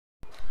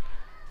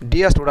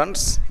Dear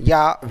students,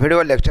 या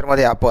video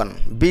लेक्चरमध्ये आपण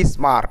बी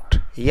स्मार्ट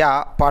या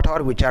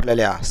पाठावर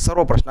विचारलेल्या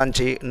सर्व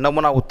प्रश्नांची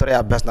नमुना उत्तरे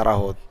अभ्यासणार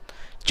आहोत.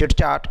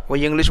 चिटचॅट व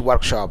इंग्लिश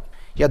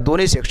वर्कशॉप या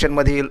दोन्ही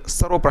सेक्शनमधील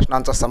सर्व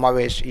प्रश्नांचा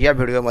समावेश या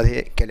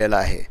व्हिडिओमध्ये केलेला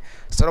आहे.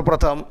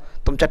 सर्वप्रथम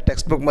तुमच्या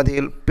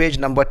टेक्स्टबुकमधील पेज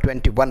नंबर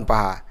 21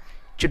 पहा.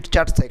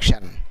 चिटचॅट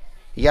सेक्शन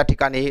या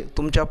ठिकाणी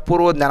तुमच्या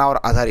पूर्वज्ञानावर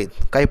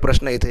आधारित काही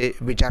प्रश्न इथे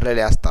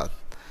विचारलेले असतात.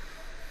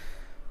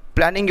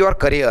 Planning your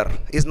career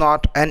is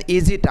not and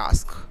easy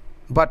task,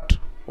 but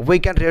we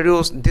can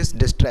reduce this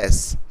distress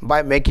by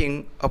making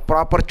a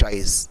proper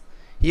choice.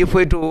 If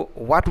we do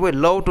what we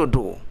love to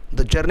do,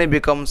 the journey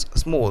becomes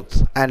smooth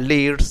and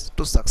leads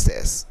to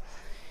success.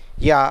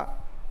 या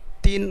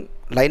 3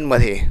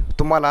 लाईनमध्ये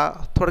तुम्हाला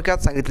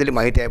थोडक्यात सांगितलेली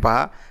माहिती आहे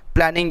पहा.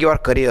 Planning your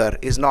career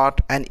is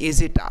not and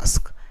easy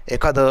task.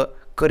 एखादं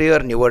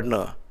career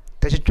निवडणं,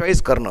 त्याची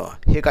चॉईस करणं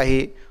हे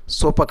काही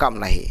सोपं काम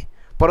नाही,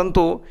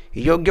 परंतु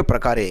योग्य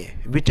प्रकारे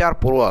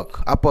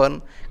विचारपूर्वक आपण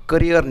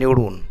करिअर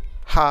निवडून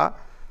हा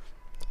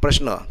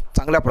प्रश्न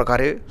चांगल्या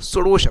प्रकारे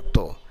सोडवू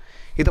शकतो.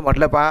 इथं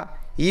म्हटलं पहा,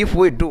 if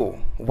we do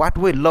what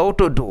we love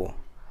to do.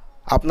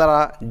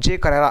 आपल्याला जे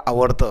करायला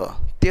आवडतं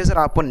ते जर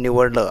आपण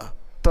निवडलं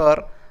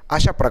तर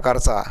अशा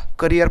प्रकारचा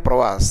करिअर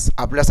प्रवास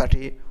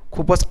आपल्यासाठी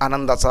खूपच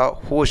आनंदाचा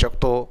होऊ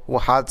शकतो व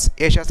हाच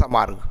यशाचा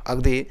मार्ग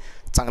अगदी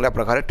चांगल्या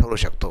प्रकारे ठरू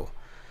शकतो.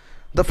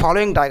 The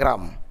following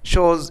diagram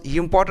shows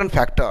important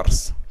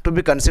factors to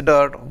be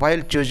considered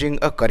while choosing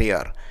a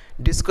career.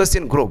 Discuss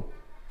in group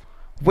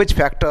which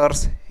factors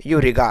you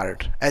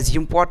regard as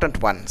important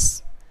ones.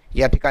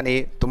 या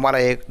ठिकाणी तुम्हाला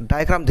एक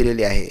डायग्राम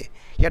दिलेली आहे.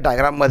 या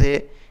डायग्राममध्ये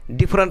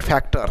different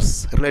factors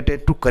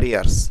related to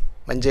careers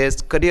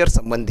म्हणजेच करिअर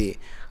संबंधी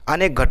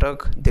अनेक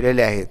घटक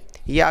दिलेले आहेत.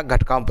 या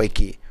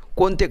घटकांपैकी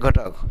कोणते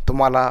घटक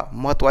तुम्हाला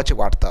महत्त्वाचे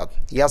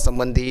वाटतात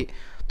यासंबंधी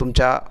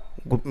तुमच्या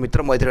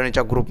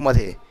मित्रमैत्रिणींच्या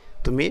ग्रुपमध्ये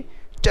तुम्ही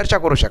चर्चा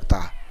करू शकता.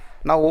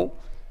 Now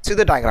see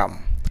the diagram.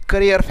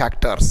 Career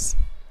factors: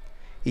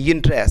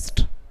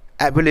 interest,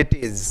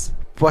 abilities,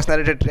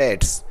 personality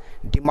traits,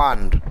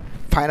 demand,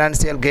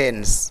 financial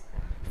gains,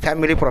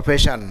 family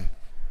profession,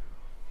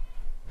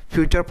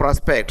 future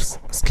prospects,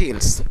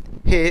 skills.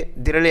 हे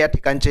दिलेले या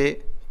ठिकाणचे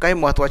काही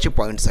महत्त्वाचे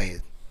पॉईंट्स आहेत.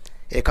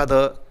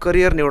 एखादं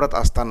करिअर निवडत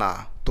असताना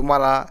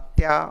तुम्हाला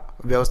त्या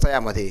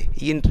व्यवसायामध्ये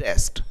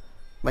इंटरेस्ट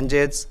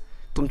म्हणजेच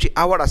तुमची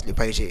आवड असली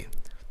पाहिजे.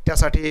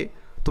 त्यासाठी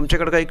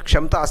तुमच्याकडे काही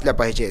क्षमता असल्या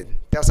पाहिजेत.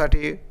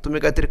 त्यासाठी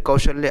तुम्ही काहीतरी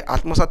कौशल्य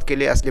आत्मसात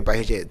केले असले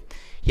पाहिजेत.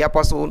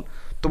 यापासून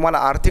तुम्हाला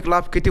आर्थिक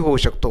लाभ किती होऊ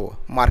शकतो,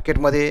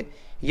 मार्केटमध्ये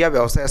या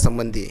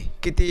व्यवसायासंबंधी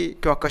किती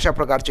किंवा कशा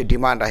प्रकारची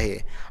डिमांड आहे,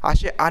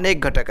 असे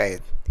अनेक घटक आहेत.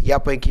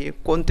 यापैकी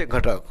कोणते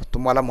घटक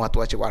तुम्हाला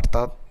महत्त्वाचे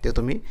वाटतात ते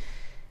तुम्ही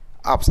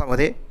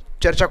आपसामध्ये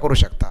चर्चा करू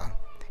शकता.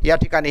 या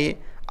ठिकाणी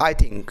I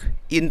think,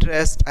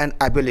 interest and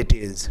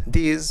abilities,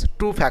 these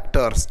 2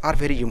 factors R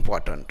very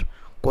important.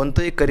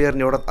 कोणतंही करिअर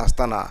निवडत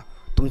असताना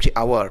तुमची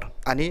आवड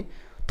आणि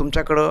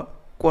तुमच्याकडं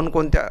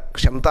कोणकोणत्या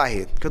क्षमता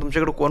आहेत किंवा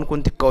तुमच्याकडं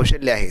कोणकोणती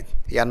कौशल्य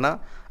आहेत यांना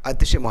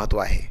अतिशय महत्त्व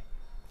आहे.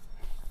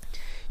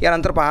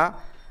 यानंतर पहा,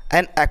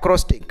 and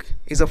ॲक्रोस्टिक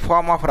is a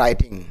form of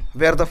writing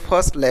wear the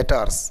first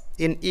letters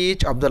in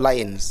each of the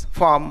lines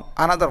form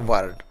another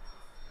word.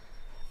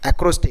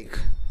 ॲक्रोस्टिक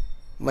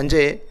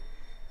म्हणजे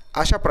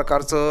अशा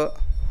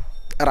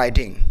प्रकारचं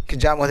रायटिंग की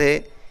ज्यामध्ये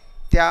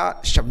त्या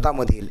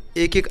शब्दामधील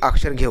एक एक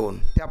अक्षर घेऊन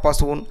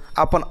त्यापासून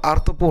आपण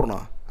अर्थपूर्ण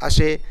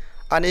असे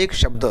अनेक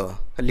शब्द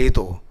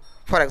लिहितो.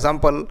 फॉर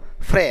एक्झाम्पल,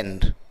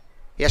 फ्रेंड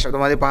या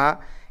शब्दामध्ये पहा,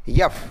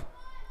 F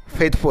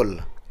faithful,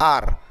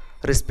 R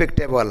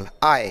respectable,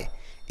 I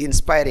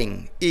inspiring,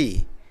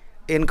 E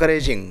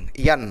encouraging,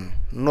 N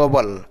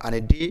Nobel आणि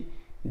डी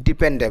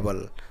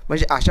डिपेंडेबल.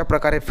 म्हणजे अशा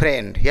प्रकारे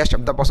फ्रेंड या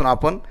शब्दापासून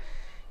आपण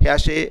हे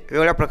असे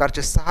वेगळ्या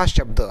प्रकारचे 6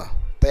 शब्द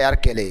तयार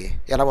केले.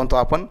 याला म्हणतो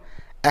आपण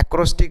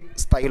ॲक्रोस्टिक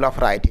स्टाईल ऑफ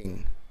रायटिंग.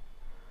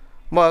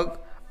 मग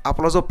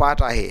आपला जो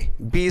पाठ आहे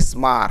बी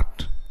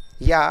स्मार्ट,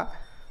 या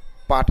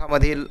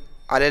पाठामधील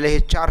आलेले हे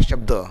 4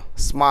 शब्द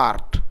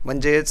स्मार्ट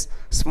म्हणजेच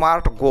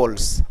स्मार्ट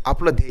गोल्स.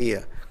 आपलं ध्येय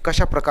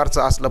कशा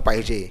प्रकारचं असलं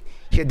पाहिजे,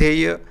 हे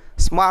ध्येय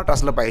स्मार्ट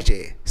असलं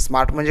पाहिजे.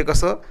 स्मार्ट म्हणजे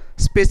कसं,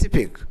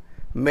 specific,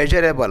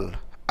 measurable,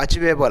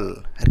 achievable,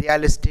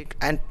 realistic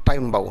and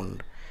time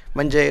bound.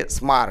 म्हणजे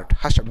स्मार्ट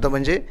हा शब्द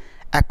म्हणजे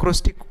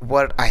ॲक्रोस्टिक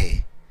वर्ड आहे.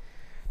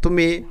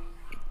 तुम्ही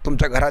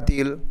तुमच्या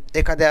घरातील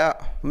एखाद्या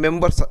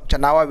मेंबर्सच्या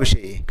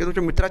नावाविषयी किंवा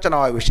तुमच्या मित्राच्या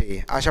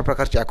नावाविषयी अशा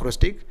प्रकारचे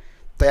ॲक्रोस्टिक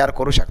तयार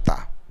करू शकता.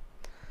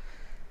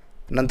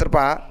 नंतर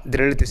पहा,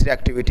 दिलेली तिसरी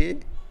activity.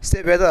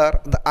 Say whether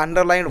the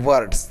underlined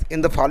words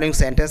in the following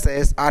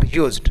sentences R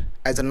used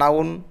as a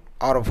noun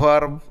or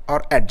verb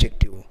or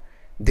adjective.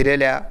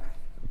 दिलेल्या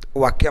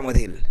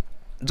वाक्यामधील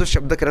जो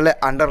शब्द केलेला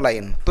आहे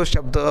अंडरलाईन, तो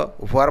शब्द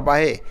व्हर्ब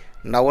आहे,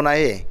 नाऊन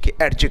आहे की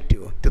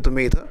ॲडजेक्टिव्ह, ते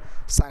तुम्ही इथं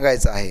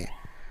सांगायचं आहे.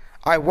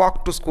 I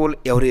walk to school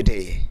every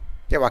day.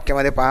 या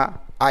वाक्यामध्ये पहा,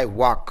 I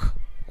walk,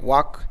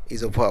 walk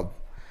is a verb.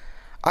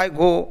 I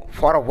go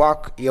for a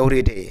walk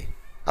every day.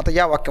 आता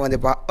या वाक्यामध्ये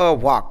पहा, a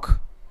walk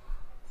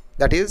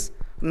that is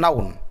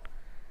known.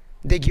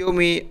 They give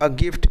me a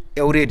gift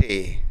every day.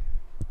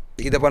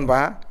 इथं पण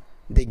पहा,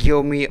 they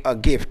give me a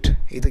gift.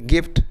 इथं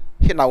गिफ्ट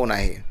हे noun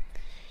आहे.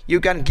 You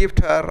can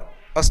gift her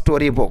a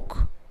story book.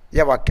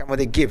 या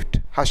वाक्यामध्ये गिफ्ट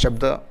हा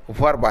शब्द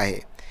वर्ब आहे.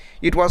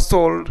 It was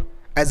sold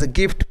as a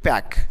gift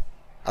pack.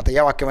 आता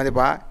या वाक्यामध्ये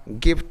पहा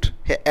गिफ्ट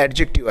हे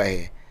ॲडजेक्टिव्ह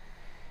आहे.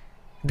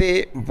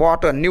 They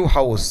bought a new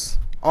house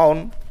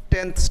on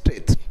 10th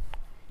street.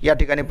 या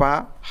ठिकाणी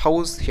पहा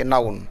हाऊस हे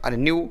नाऊन आणि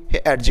न्यू हे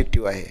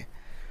ॲडजेक्टिव्ह आहे.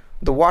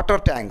 The water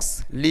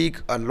tanks leak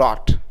a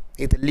lot.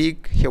 इथे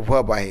लीक हे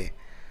वर्ब आहे.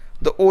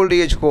 The old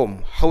age home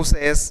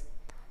houses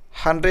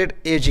 100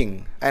 ageing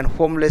and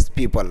homeless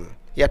people.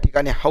 या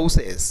ठिकाणी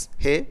हाऊसेस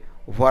हे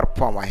वर्ब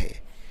फॉर्म आहे.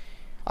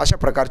 अशा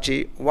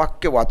प्रकारची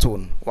वाक्य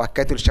वाचून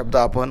वाक्यातील शब्द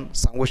आपण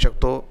सांगू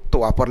शकतो. तो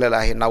वापरलेला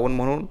आहे नाऊन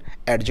म्हणून,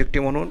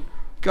 ॲडजेक्टिव्ह म्हणून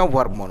किंवा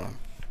वर्ब म्हणून.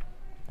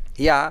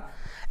 या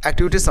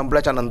ॲक्टिव्हिटी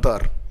संपल्याच्या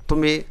नंतर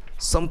तुम्ही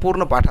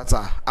संपूर्ण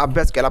पाठाचा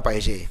अभ्यास केला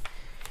पाहिजे.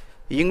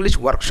 इंग्लिश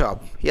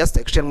वर्कशॉप या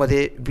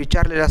सेक्शनमध्ये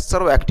विचारलेल्या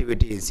सर्व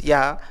ॲक्टिव्हिटीज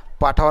या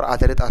पाठावर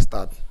आधारित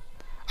असतात.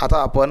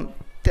 आता आपण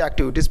त्या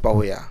ॲक्टिव्हिटीज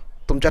पाहूया.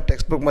 तुमच्या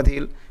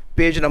टेक्स्टबुकमधील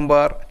पेज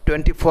नंबर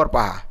 24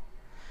 पहा.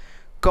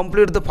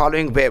 Complete the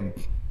following web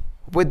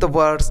with the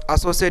words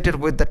associated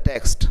with the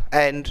text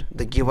and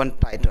the given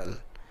title.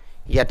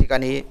 या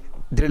ठिकाणी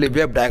दिलेली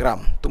वेब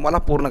डायग्राम तुम्हाला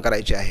पूर्ण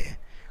करायची आहे.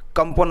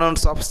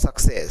 Components of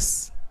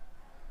success.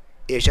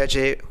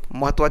 यशाचे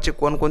महत्त्वाचे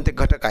कोणकोणते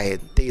घटक आहेत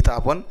ते इथं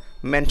आपण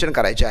मेन्शन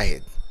करायचे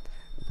आहेत.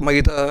 मग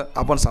इथं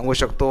आपण सांगू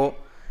शकतो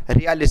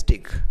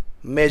realistic,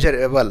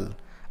 measurable,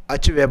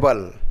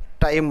 achievable,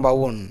 time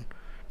bound,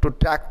 to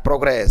track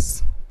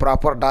progress,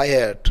 proper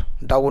diet,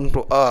 down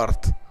to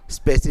earth,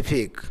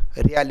 specific,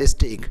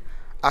 realistic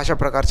अशा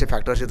प्रकारचे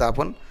फॅक्टर्स इथं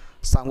आपण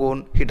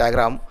सांगून ही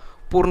डायग्राम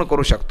पूर्ण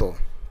करू शकतो.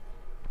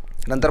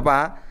 नंतर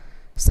पहा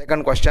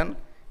second question.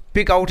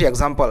 Peak out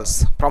examples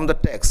from the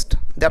text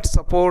that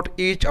support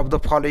each of the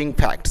following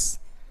facts.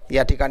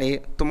 या ठिकाणी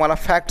तुम्हाला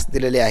फॅक्ट्स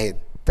दिलेले आहेत.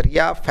 तर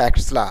या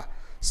फॅक्ट्सला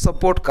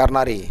सपोर्ट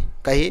करणारे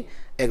काही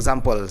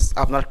एक्झाम्पल्स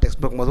आपल्याला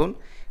टेक्स्टबुकमधून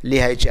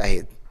लिहायचे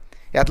आहेत.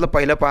 यातलं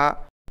पहिलं पहा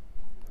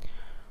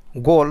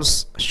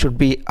गोल्स शुड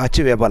बी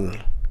अचिवेबल.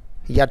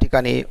 या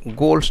ठिकाणी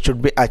गोल्स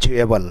शुड बी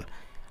अचिवेबल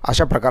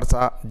अशा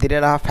प्रकारचा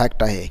दिलेला हा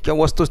फॅक्ट आहे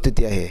किंवा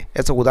वस्तुस्थिती आहे.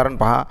 याचं उदाहरण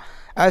पहा.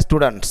 As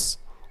students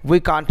we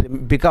can't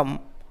become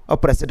a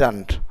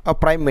president, a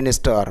prime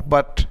minister,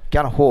 but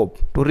can hope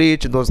to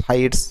reach those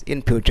heights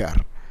in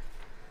future.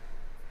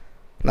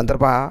 नंतर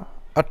पहा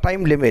a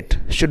time limit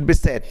should be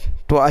set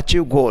to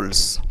achieve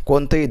goals.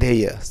 कोणतंही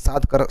ध्येय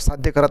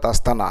साध्य करत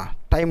असताना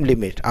टाईम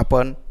लिमिट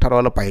आपण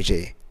ठरवलं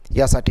पाहिजे.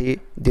 यासाठी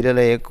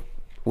दिलेलं एक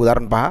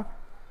उदाहरण पहा.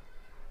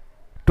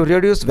 To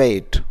reduce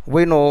weight,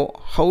 we know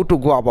how to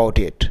go about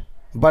it,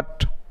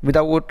 but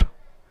without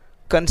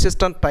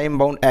consistent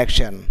time-bound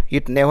action,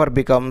 it never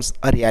becomes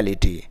a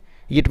reality.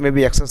 It may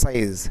be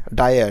exercise,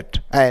 diet,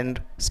 and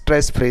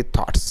stress-free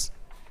thoughts.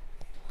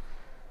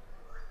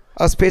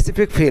 A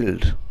specific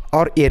field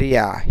or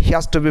area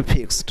has to be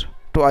fixed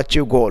to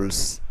achieve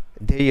goals.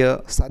 ध्येय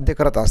साध्य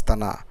करत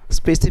असताना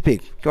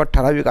specific किंवा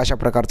ठराविक अशा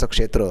प्रकारचं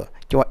क्षेत्र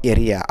किंवा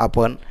एरिया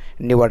आपण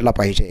निवडला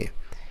पाहिजे.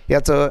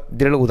 याचं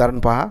दिलेलं उदाहरण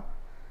पहा.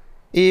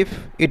 If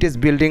it is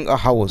building a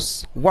house,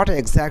 what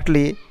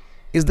exactly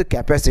is the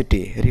capacity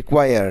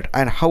required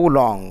and how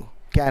long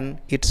can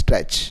it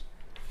stretch?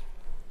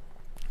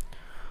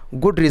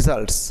 Good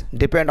results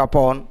depend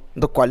upon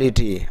the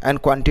quality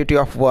and quantity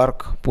of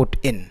work put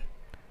in.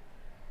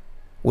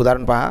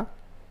 उदाहरण पहा.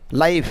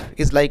 Life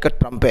is like a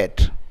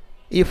trumpet.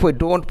 If we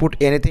don't put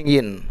anything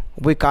in,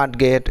 we can't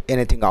get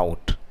anything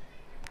out.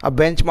 A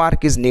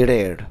benchmark is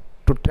needed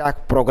to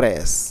track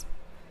progress.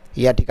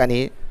 या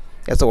ठिकाणी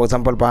याचं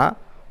example पहा.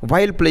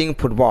 While playing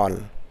football,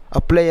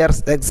 a player's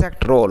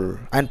exact role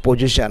and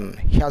position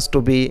has to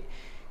be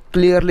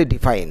clearly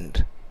defined.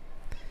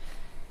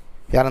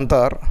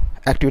 यानंतर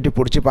activity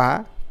पुढची पहा.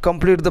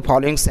 Complete the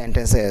following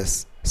sentences.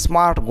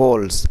 Smart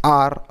goals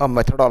are a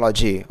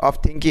methodology of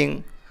thinking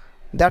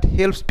that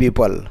helps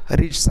people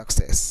reach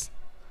success.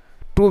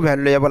 Two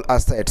valuable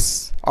assets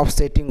of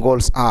setting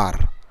goals are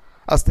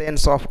a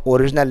sense of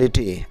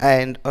originality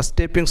and a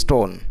stepping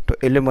stone to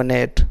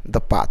illuminate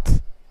the path.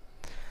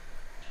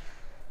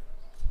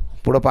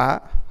 पुढं पहा.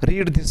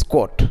 Read this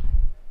quote.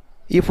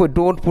 If we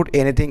don't put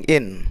anything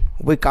in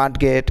we can't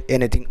get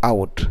anything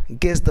out.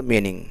 Guess the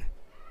meaning.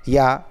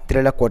 या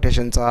दिलेल्या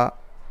कोटेशनचा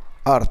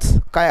अर्थ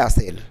काय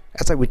असेल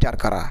याचा विचार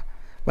करा.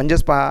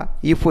 म्हणजेच पहा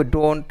if we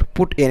don't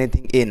put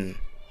anything in,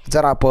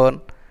 जर आपण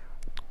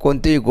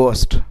कोणतीही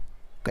गोष्ट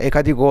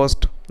एखादी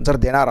गोष्ट जर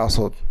देणार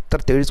असोत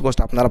तर तेवढीच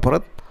गोष्ट आपल्याला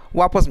परत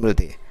वापस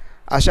मिळते.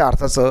 अशा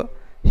अर्थाचं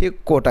हे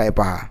कोट आहे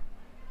पहा.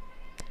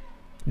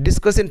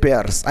 Discuss in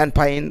pairs and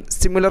find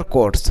similar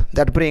quotes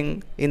that bring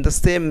in the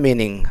same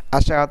meaning.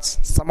 अशाच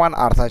समान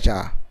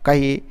अर्थाच्या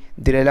काही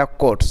दिलेल्या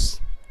कोट्स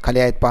खाली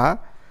आहेत पहा.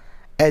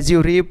 As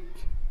you reap,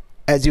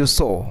 as you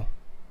sow.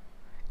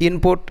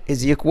 Input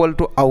is equal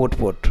to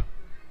output.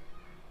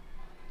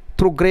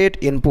 Through great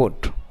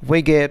input,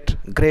 we get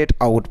great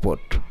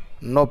output.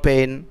 No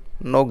pain,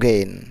 no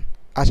gain.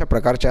 अशा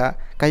प्रकारच्या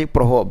काही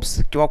प्रोव्हर्ब्स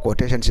किंवा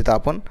कोटेशन्स इथं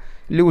आपण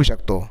लिहू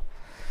शकतो.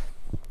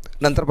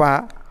 नंतर पहा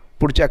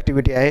पुढची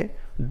ॲक्टिव्हिटी आहे.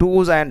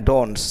 Dos and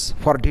don'ts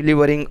for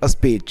delivering a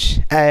speech,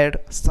 add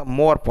some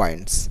more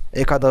points.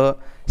 एखादं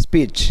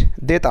स्पीच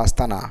देत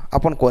असताना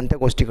आपण कोणत्या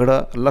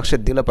गोष्टीकडं लक्ष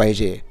दिलं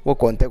पाहिजे व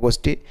कोणत्या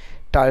गोष्टी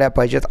टाळल्या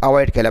पाहिजेत,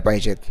 अवॉइड केल्या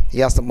पाहिजेत,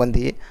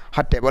 यासंबंधी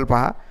हा टेबल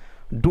पहा.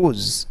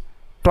 डूज,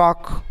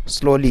 टॉक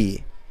स्लोली,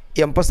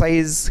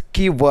 एम्फसाइज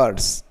की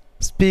words,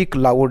 speak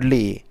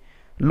loudly,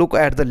 look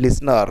at the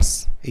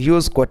listeners,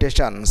 use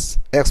quotations,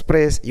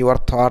 express your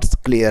thoughts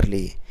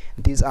clearly.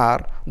 These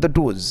R the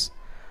dos.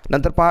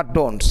 नंतर पहा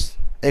डोंट्स.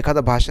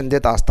 एखादं भाषण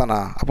देत असताना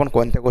आपण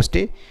कोणत्या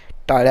गोष्टी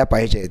टाळल्या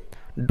पाहिजेत.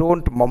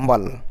 Don't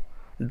mumble,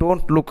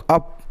 don't look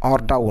up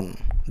or down,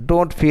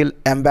 don't feel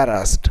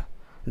एम्बॅरस्ड,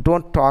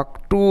 don't talk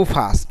to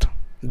fast,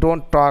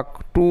 don't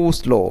talk to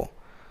slow,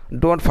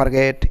 don't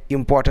forget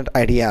important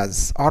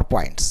ideas or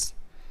points.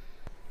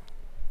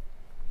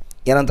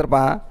 यानंतर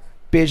पहा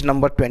page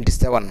number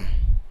 27.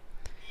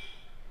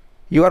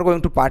 You are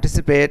going to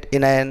participate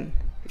in an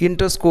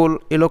inter-school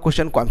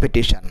elocution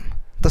competition.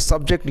 The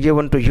subject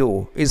given to you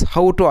is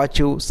how to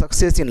achieve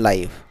success in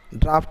life.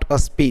 Draft a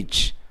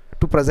speech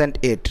to present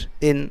it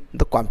in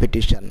the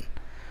competition.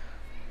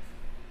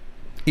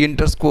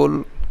 Inter-school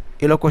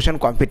elocution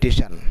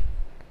competition.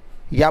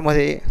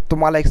 यामध्ये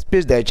तुम्हाला एक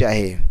speech द्यायची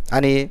आहे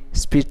आणि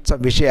स्पीचचा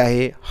विषय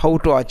आहे how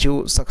to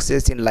achieve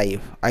success in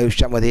life.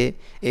 आयुष्यामध्ये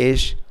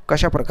यश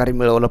कशा प्रकारे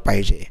मिळवलं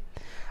पाहिजे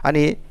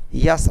आणि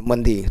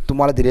यासंबंधी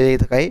तुम्हाला दिलेले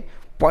इथं काही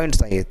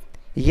पॉईंट्स आहेत.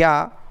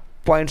 या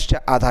पॉईंट्सच्या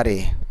आधारे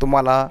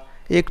तुम्हाला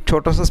एक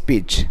छोटंसं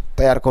स्पीच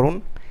तयार करून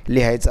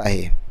लिहायचं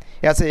आहे.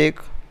 याचं एक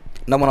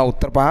नमुना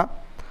उत्तर पहा.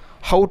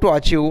 How to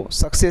achieve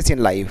success in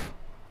life.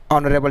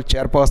 Honourable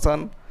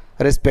chairperson,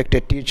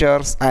 respected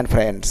teachers and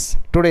friends,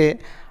 today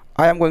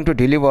I am going to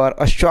deliver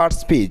a short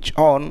speech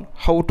on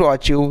how to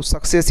achieve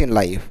success in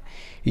life.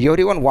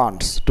 Everyone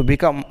wants to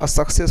become a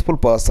successful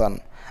person.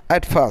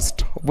 At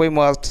first, we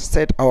must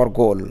set our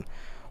goal.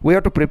 We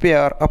have to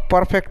prepare a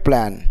perfect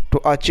plan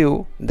to achieve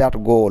that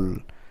goal.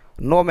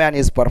 No man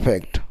is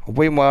perfect.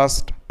 We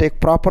must take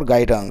proper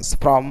guidance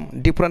from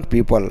different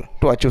people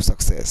to achieve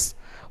success.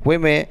 We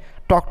may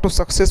talk to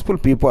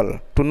successful people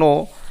to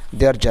know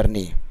their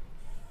journey.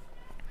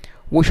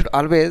 We should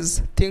always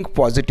think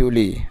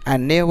positively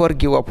and never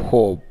give up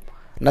hope.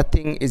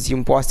 Nothing is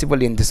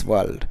impossible in this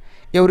world.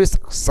 Every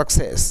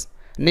success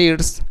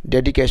needs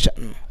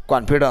dedication,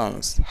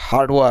 confidence,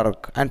 hard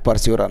work, and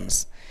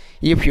perseverance.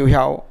 If you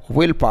have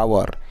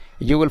willpower,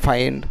 you will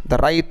find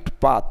the right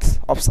path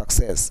of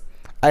success.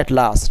 At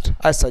last,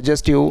 I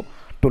suggest you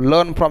to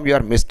learn from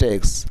your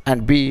mistakes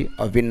and be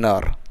a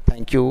winner.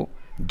 Thank you.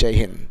 जय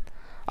हिंद.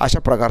 अशा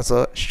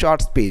प्रकारचं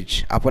short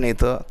speech आपण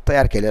इथं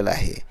तयार केलेलं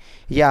आहे.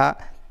 या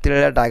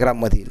दिलेल्या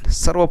डायग्राममधील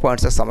सर्व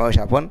पॉईंट्सचा समावेश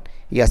आपण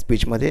या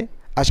स्पीचमध्ये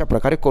अशा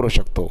प्रकारे करू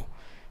शकतो.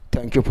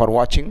 Thank you for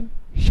watching.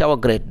 Have a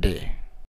great day.